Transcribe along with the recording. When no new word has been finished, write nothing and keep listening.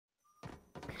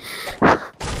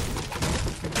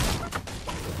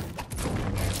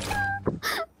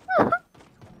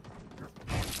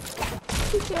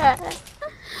Yeah.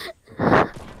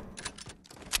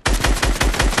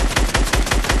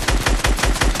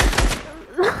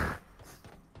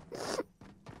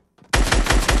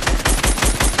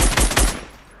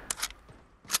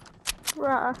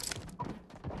 Bruh.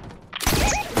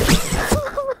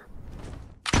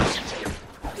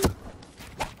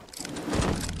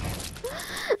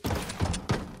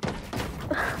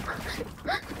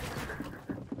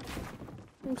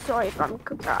 I'm sorry if I'm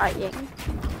crying.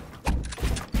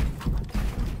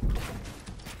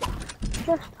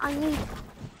 I don't know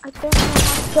how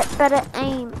to get better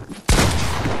aim.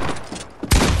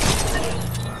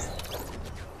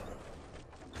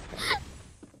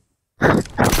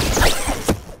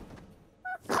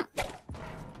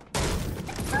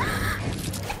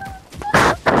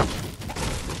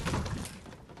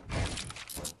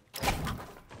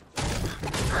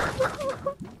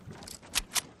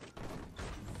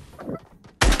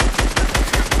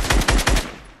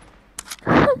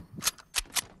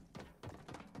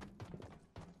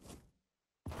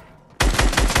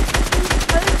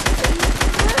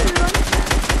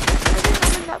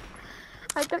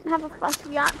 I don't have a fast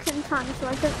reaction time, so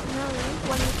I don't know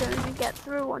when you're going to get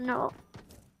through or not.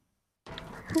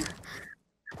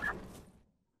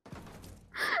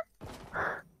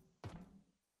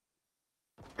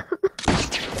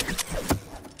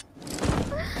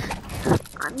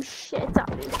 I'm shit at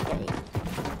this game.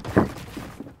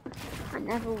 I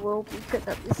never will be good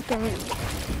at this game.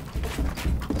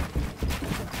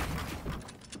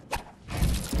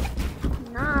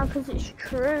 Nah, because it's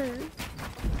true.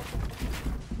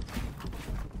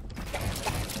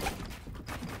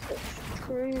 It's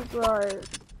true, bro.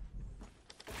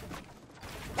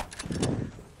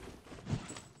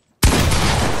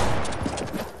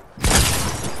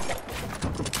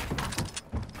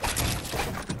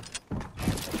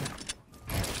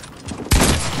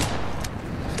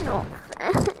 Not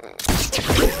fair.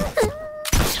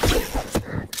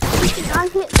 I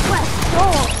hit West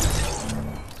Door.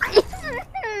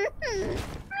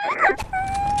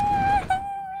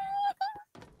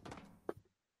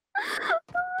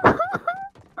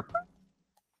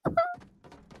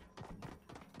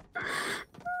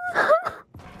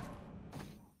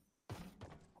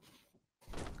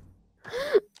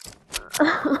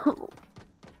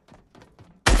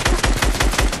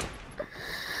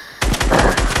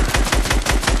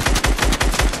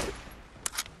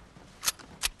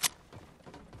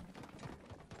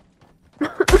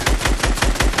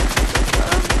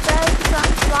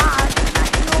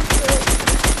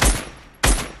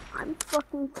 I'm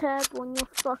fucking terrible and you're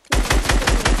fucking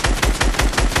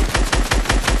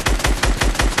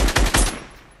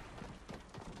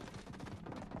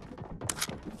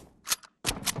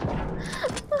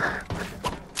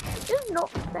It's not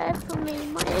fair for me,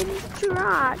 my aim is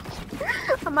trash.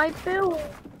 And my build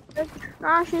is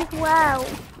trash as well.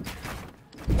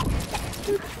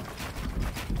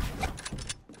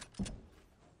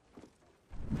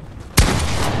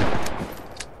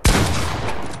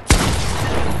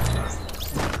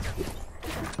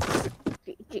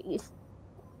 Jeez.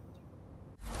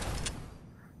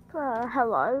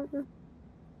 Hello?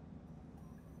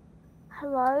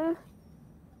 Hello?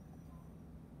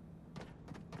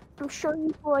 I'm sure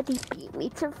you've already beat me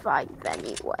to 5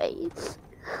 anyways.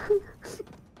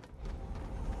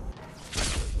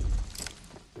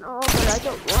 No, but I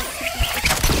don't want to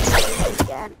beat this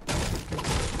again.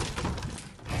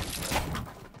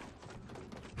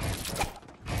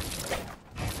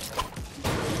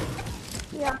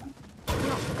 Yeah, I'm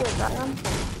not good. I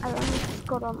only just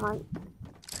got on like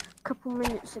a couple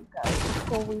minutes ago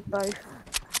before we both.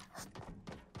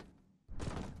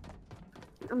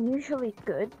 I'm usually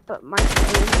good, but my aim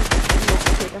is not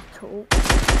good at all.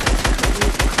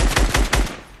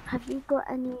 Have you got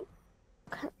any?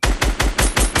 Can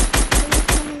you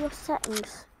tell me your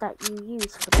settings that you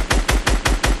use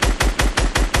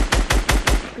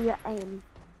for your aim?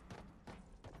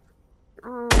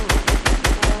 Oh, no,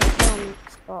 on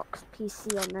Xbox,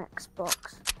 PC on Xbox.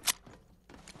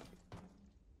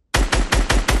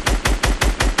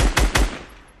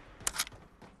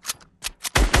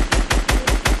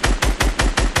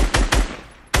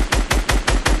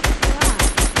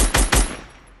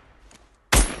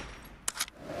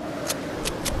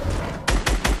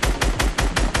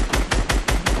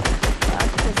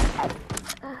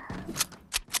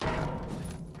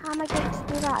 How am I going to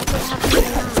do that? I don't have any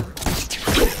now.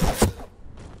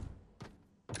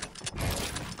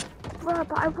 Bro,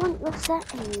 but I want your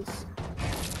settings.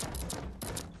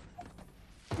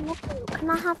 Can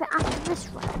I have it after this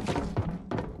round?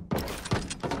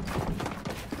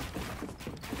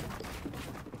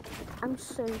 I'm I'm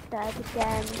so dead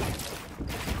again.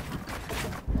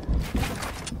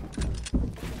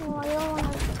 Oh, I don't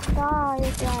want to die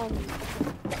again.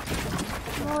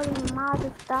 I'm already mad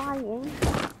of dying.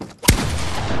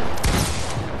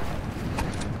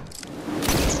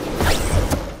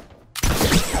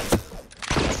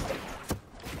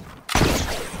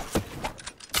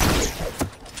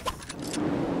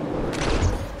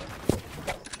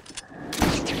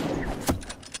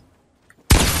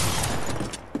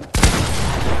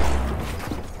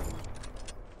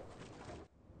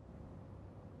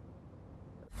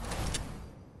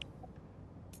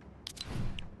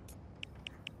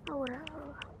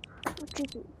 What do you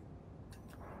do?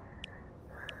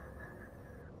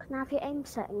 Can I have your aim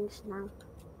settings now?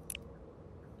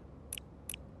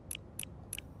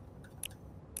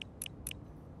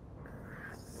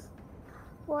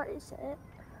 What is it?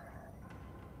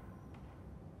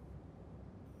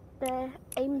 The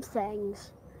aim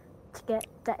settings to get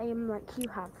the aim like you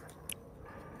have.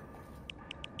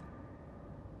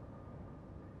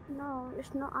 No,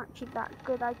 it's not actually that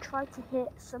good. I tried to hit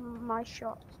some of my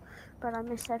shots, but I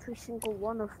miss every single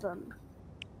one of them.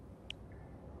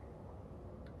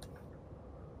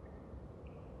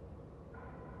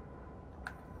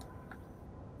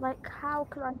 Like, how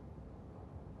could I?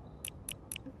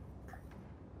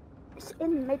 It's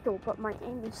in the middle, but my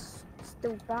aim is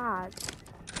still bad.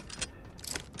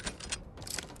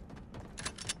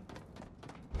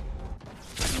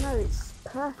 No, it's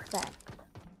perfect.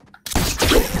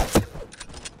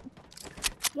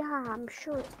 Yeah, I'm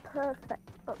sure it's perfect,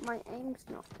 but my aim's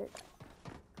not good.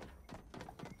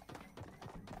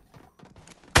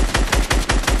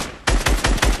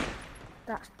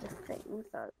 That's the thing,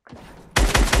 though.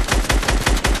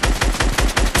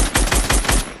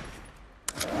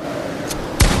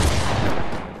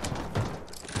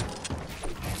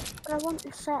 But I want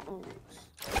the settings.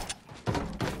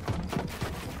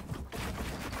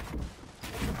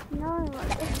 No,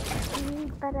 you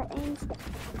need better aim settings.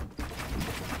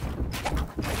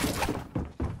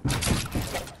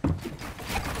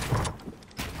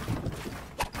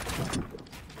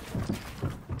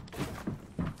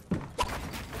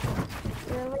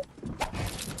 Really?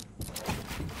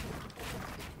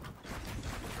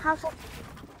 How's it?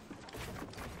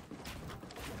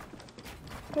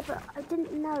 Okay, but I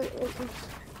didn't know it was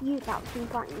you that was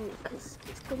inviting me because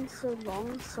it's been so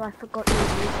long, so I forgot your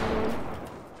username.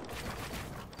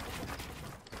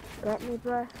 Get me,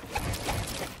 bro?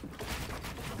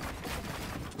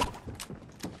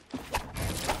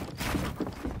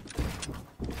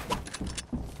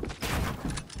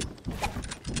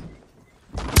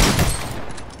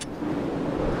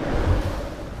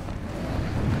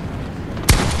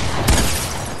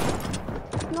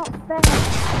 Not fair.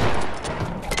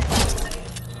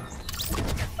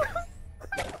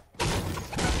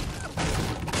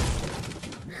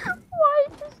 Why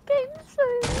is this game so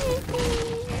easy?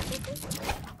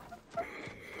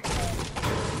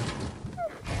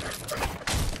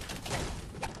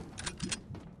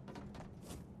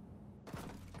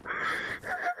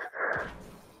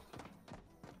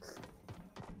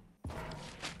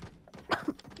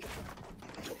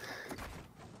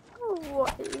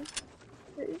 What is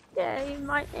this game?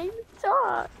 My aim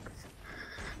sucks.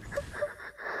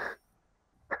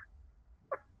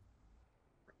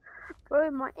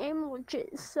 Bro, my aim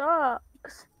legit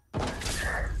sucks. I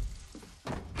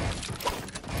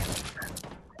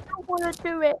don't want to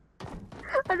do it.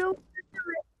 I don't want to do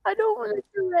it. I don't want to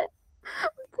do it. I'm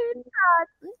too sad.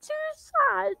 I'm too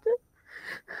sad.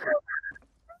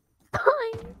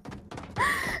 Fine.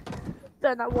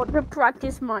 Then I want to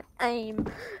practice my aim.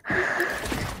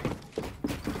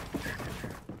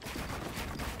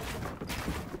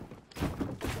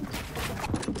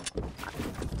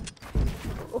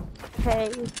 Okay.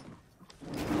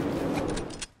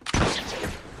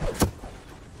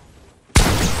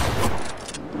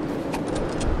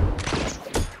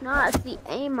 No, that's the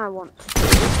aim I want to do.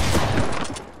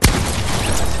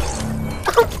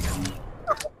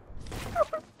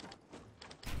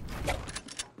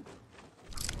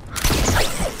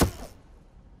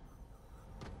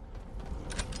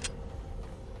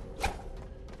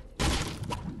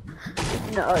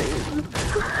 No.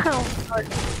 Oh,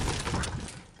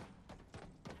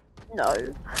 no.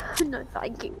 No,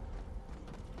 thank you.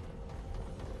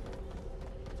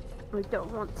 I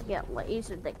don't want to get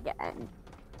lasered again.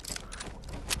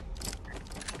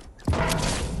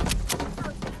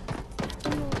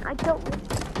 I don't.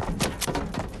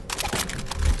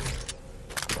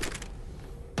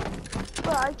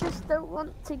 But I just don't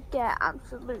want to get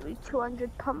absolutely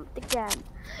 200 pumped again.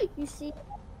 You see?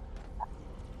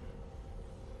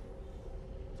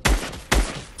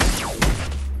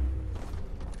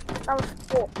 That was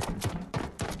 4.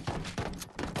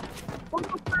 One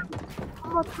more time.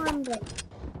 One more time then.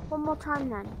 One more time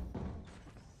then.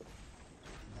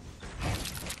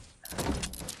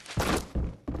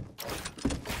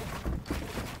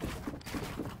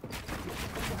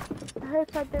 I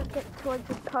hope I don't get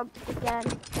 200 pumps again.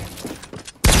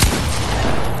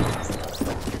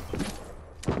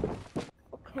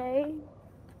 Okay.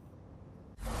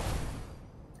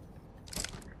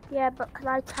 Yeah, but can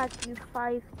I tag you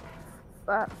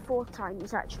 4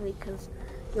 times actually, because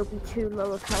you'll be too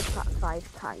low of health at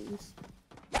 5 times.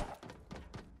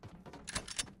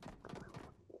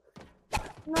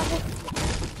 No, there's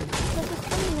a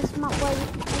thing in this map where you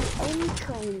can do aim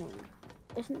training,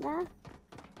 isn't there?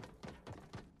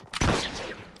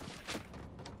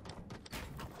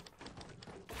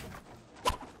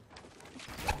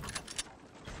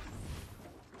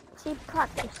 Is he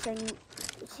practicing?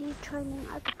 Is he training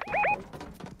other people?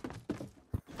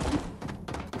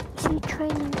 Is he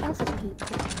training other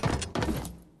people?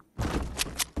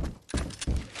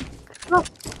 No.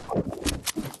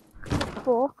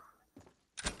 4.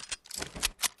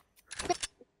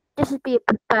 This would be a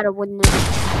bit better, wouldn't it?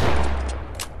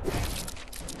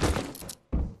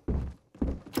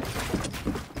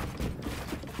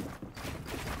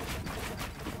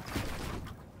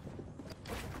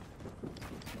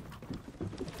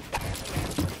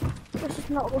 This is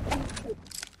not looking good.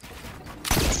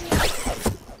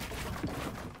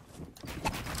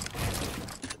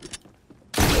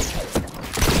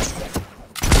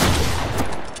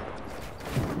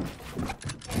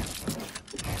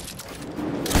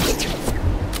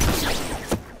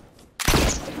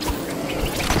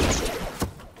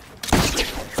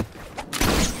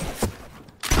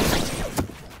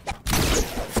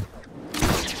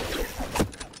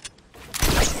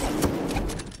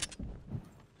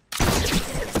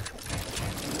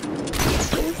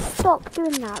 Stop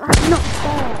doing that, that's not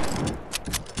fair.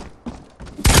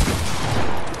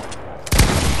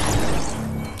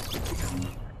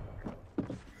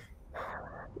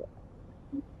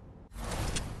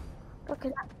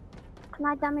 Okay, can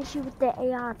I damage you with the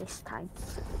AR this time?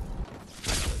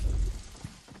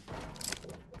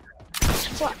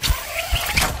 What?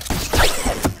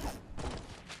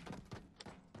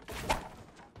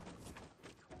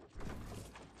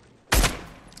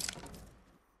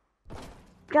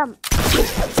 Jump.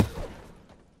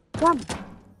 Jump.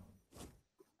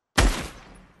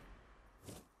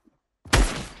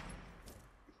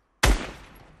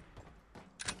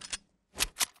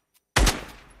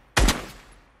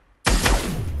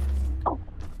 Oh.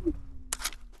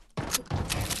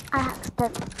 I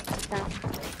accidentally did that.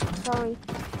 Sorry.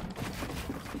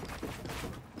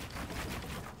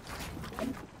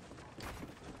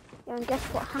 Yeah, and guess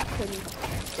what happened?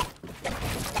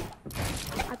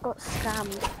 I got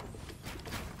scammed.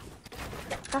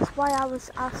 That's why I was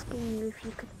asking you if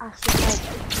you could ask your head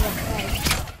if you're okay.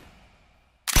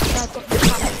 So I got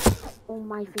scammed on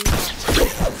my video.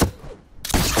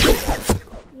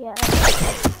 Yeah.